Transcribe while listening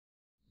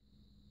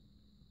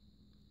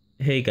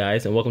Hey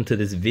guys, and welcome to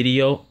this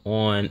video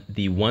on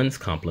the ones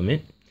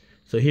complement.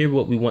 So here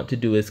what we want to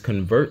do is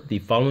convert the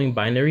following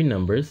binary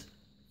numbers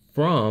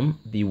from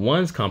the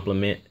ones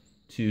complement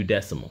to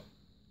decimal.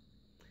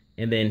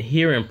 And then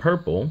here in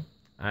purple,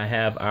 I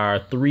have our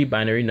three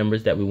binary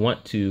numbers that we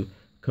want to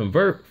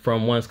convert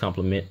from ones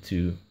complement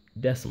to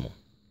decimal.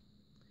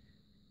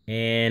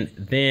 And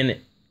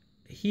then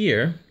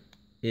here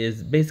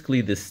is basically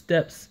the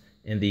steps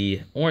in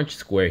the orange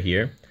square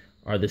here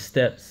are the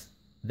steps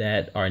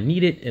that are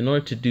needed in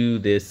order to do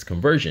this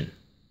conversion.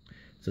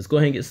 So let's go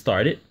ahead and get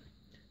started.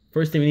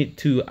 First thing we need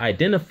to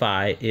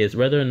identify is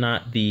whether or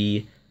not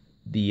the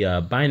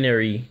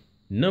binary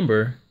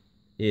number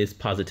is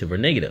positive or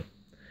negative.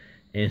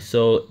 And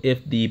so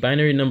if the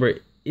binary number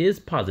is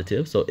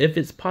positive, so if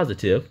it's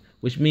positive,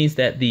 which means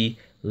that the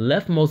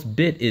leftmost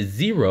bit is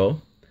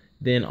 0,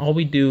 then all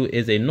we do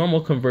is a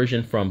normal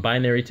conversion from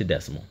binary to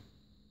decimal.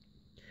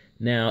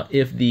 Now,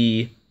 if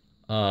the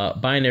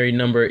binary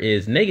number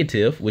is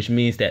negative, which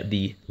means that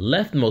the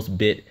leftmost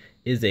bit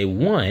is a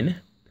 1,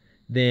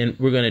 then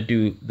we're going to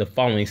do the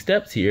following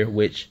steps here,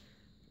 which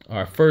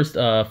are first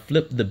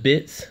flip the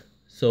bits.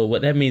 So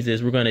what that means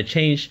is we're going to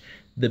change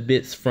the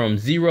bits from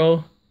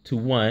 0 to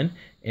 1,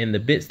 and the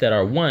bits that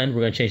are 1,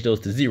 we're going to change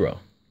those to 0.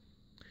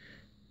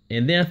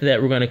 And then after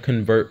that, we're going to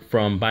convert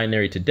from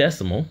binary to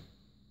decimal.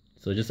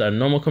 So just our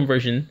normal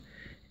conversion,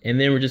 and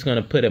then we're just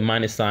going to put a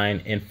minus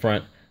sign in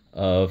front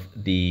of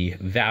the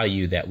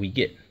value that we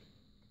get.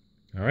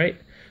 All right,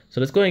 so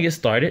let's go ahead and get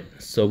started.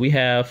 So we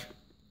have,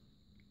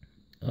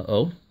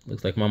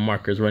 looks like my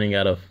marker is running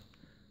out of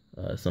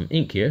some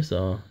ink here.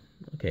 So,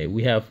 okay,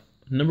 we have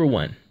number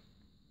 1,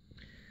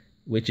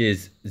 which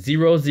is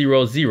 0,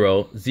 0,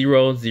 0,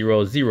 0,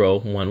 0, 0,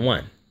 1,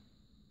 1.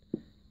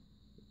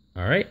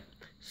 All right,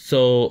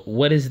 so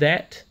what is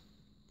that?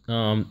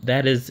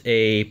 That is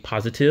a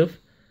positive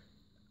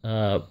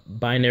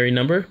binary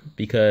number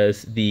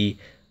because the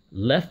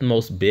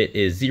leftmost bit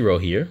is 0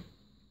 here.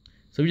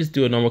 So we just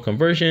do a normal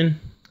conversion.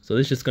 So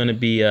this is just going to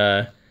be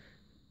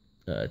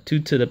 2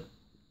 to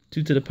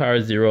the power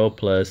 0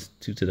 plus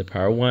 2 to the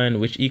power 1,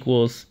 which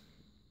equals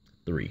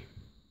 3.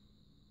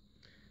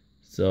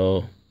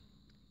 So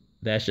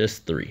that's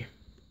just 3.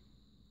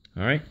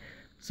 All right.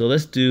 So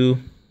let's do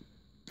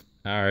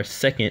our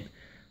second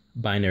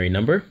binary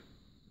number,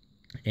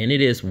 and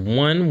it is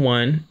 1,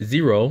 1,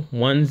 0,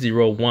 1,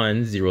 0,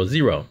 1, 0,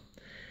 0.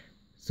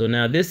 So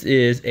now this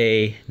is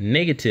a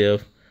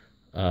negative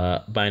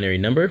binary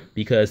number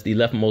because the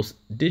leftmost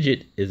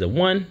digit is a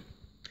 1.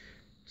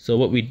 So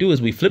what we do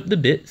is we flip the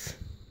bits.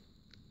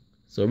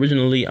 So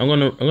originally, I'm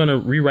gonna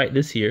rewrite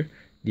this here,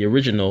 the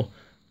original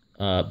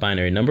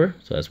binary number.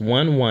 So that's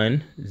 1,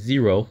 1,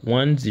 0,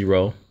 1,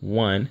 0,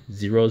 1,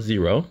 0,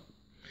 0.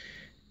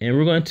 And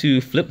we're going to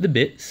flip the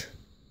bits.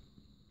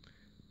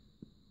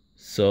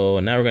 So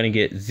now we're going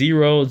to get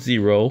 0,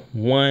 0,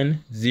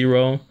 1,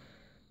 0,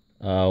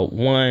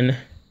 1,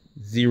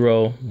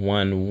 0,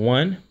 1,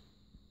 1.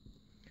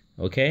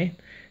 Okay,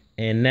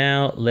 and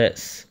now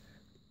let's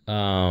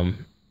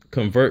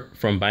convert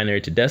from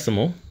binary to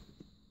decimal.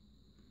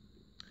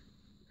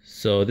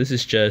 So this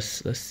is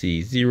just, let's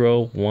see,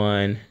 0,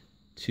 1,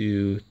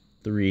 2,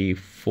 3,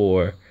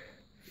 4,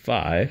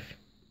 5.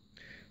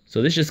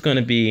 So this is just going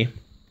to be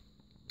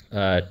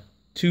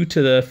 2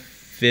 to the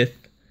 5th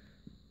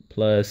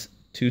plus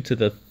 2 to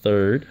the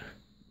 3rd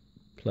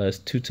plus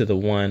 2 to the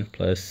 1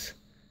 plus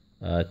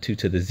 2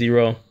 to the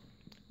 0,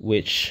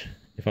 which,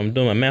 if I'm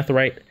doing my math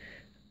right,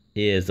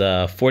 is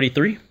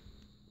 43.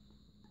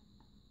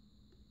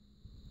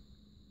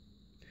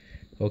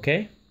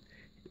 Okay,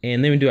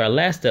 and then we do our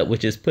last step,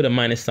 which is put a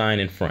minus sign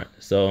in front.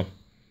 So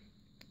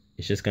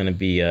it's just going to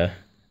be a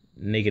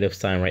negative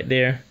sign right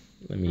there.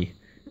 Let me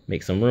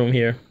make some room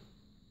here.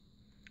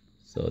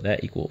 So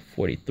that equals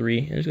 43.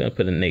 I'm just going to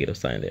put a negative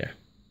sign there.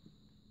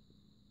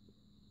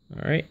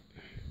 All right.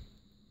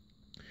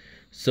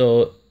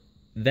 So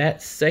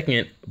that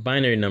second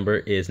binary number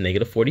is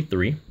negative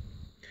 43.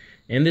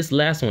 And this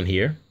last one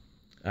here,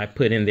 I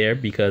put in there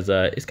because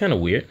it's kind of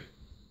weird.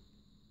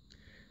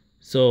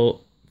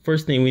 So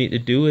first thing we need to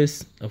do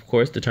is, of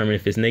course, determine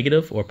if it's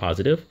negative or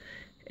positive.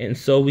 And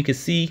so we can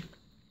see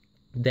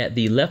that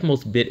the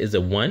leftmost bit is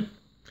a 1,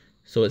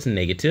 so it's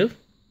negative.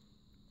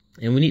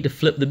 And we need to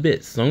flip the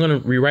bits. So I'm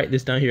going to rewrite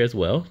this down here as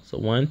well. So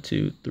 1,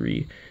 2,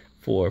 3,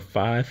 4,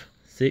 5,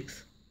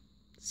 6,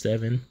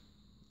 7,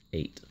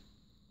 8.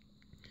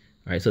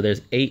 All right, so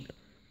there's 8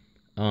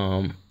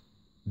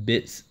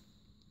 bits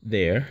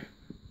there,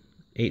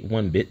 8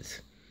 1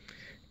 bits,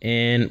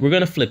 and we're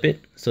gonna flip it.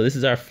 So this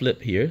is our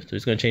flip here. So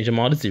it's gonna change them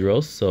all to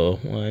zeros. So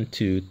 1,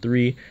 2,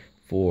 3,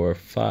 4,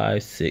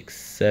 5, 6,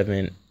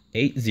 7,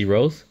 8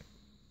 zeros.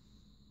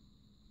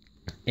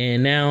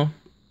 And now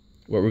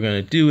what we're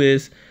gonna do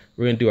is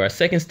we're gonna do our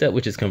second step,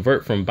 which is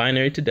convert from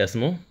binary to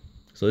decimal.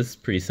 So this is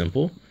pretty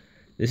simple.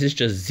 This is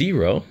just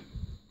 0.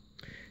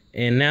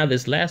 And now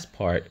this last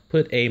part,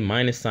 put a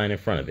minus sign in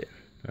front of it.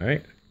 All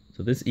right.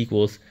 So this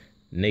equals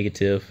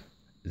negative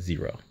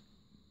 0.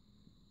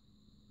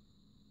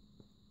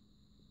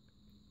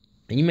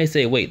 And you may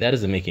say, wait, that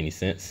doesn't make any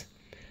sense.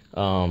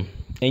 And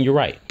you're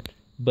right.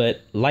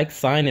 But like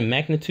sign and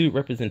magnitude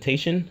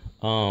representation,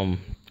 the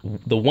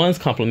 1's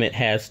complement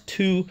has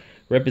two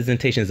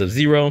representations of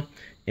 0,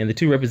 and the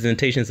two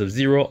representations of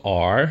 0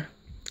 are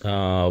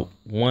 1,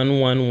 1,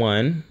 1,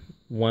 1,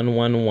 1,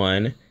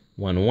 1,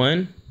 1,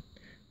 1,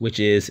 which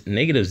is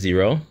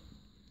 -0,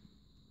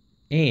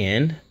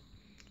 and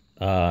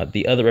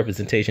the other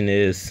representation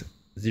is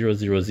 0,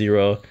 0,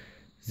 0,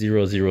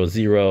 0, 0,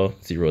 0,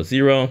 0,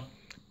 0,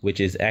 which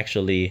is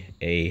actually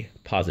a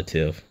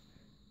positive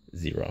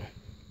 0.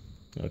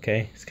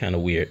 Okay, it's kind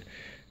of weird,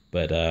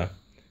 but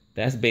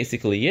that's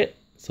basically it.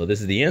 So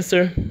this is the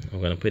answer. I'm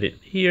going to put it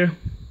here.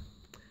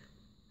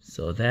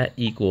 So that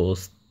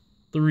equals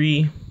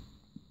 3.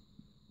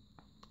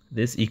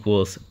 This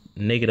equals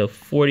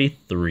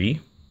 -43.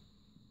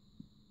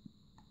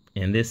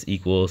 And this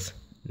equals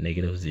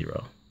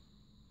 -0.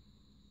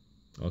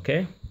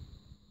 Okay.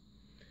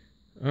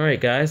 All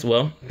right, guys.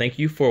 Well, thank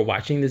you for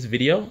watching this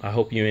video. I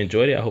hope you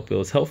enjoyed it. I hope it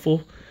was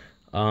helpful.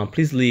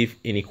 Please leave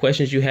any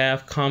questions you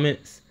have,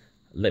 comments.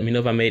 Let me know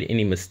if I made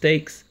any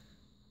mistakes.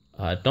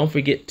 Don't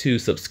forget to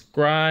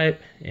subscribe.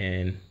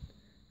 And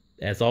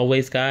as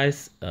always,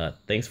 guys,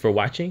 thanks for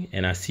watching,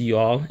 and I'll see you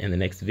all in the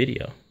next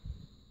video.